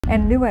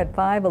And new at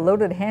 5, a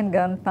loaded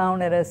handgun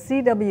found at a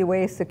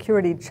CWA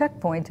security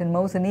checkpoint in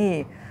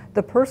Mosinee.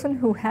 The person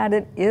who had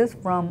it is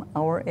from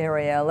our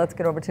area. Let's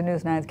get over to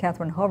News 9's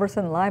Catherine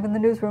Hoverson live in the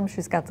newsroom.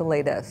 She's got the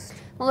latest.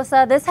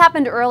 Melissa, this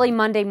happened early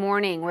Monday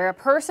morning where a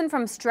person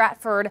from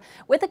Stratford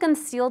with a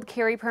concealed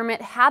carry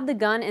permit had the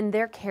gun in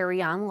their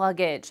carry-on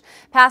luggage.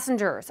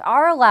 Passengers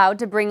are allowed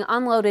to bring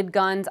unloaded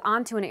guns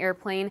onto an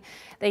airplane.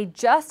 They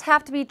just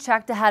have to be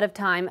checked ahead of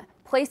time,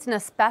 placed in a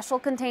special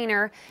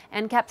container,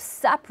 and kept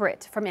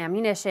separate from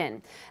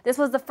ammunition. This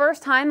was the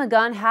first time a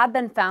gun had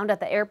been found at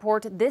the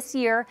airport this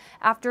year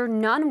after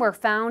none were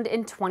found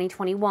in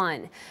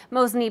 2021.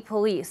 Mosinee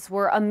police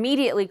were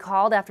immediately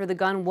called after the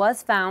gun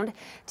was found.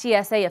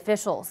 TSA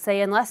officials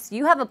say unless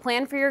you have a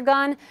plan for your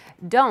gun,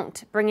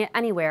 don't bring it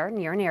anywhere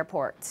near an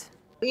airport.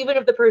 Even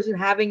if the person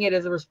having it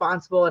is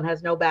responsible and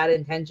has no bad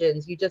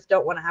intentions, you just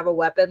don't want to have a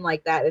weapon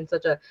like that in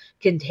such a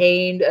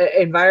contained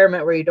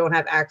environment where you don't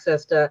have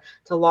access to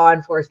law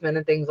enforcement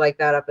and things like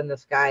that up in the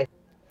sky.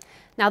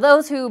 Now,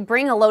 those who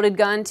bring a loaded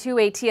gun to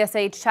a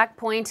TSA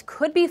checkpoint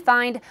could be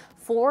fined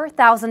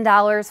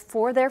 $4,000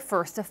 for their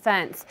first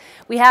offense.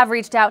 We have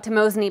reached out to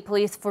Mosinee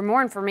police for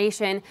more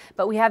information,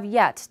 but we have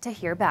yet to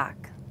hear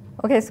back.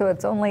 Okay, so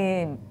it's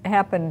only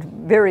happened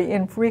very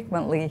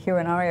infrequently here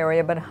in our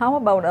area, but how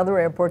about other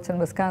airports in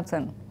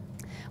Wisconsin?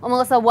 Well,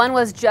 Melissa, one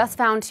was just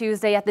found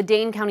Tuesday at the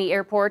Dane County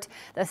Airport,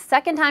 the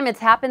second time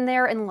it's happened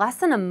there in less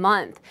than a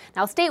month.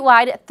 Now,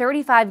 statewide,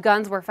 35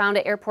 guns were found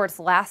at airports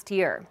last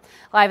year.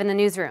 Live in the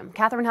newsroom,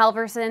 Catherine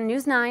Halverson,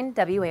 News 9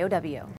 WAOW.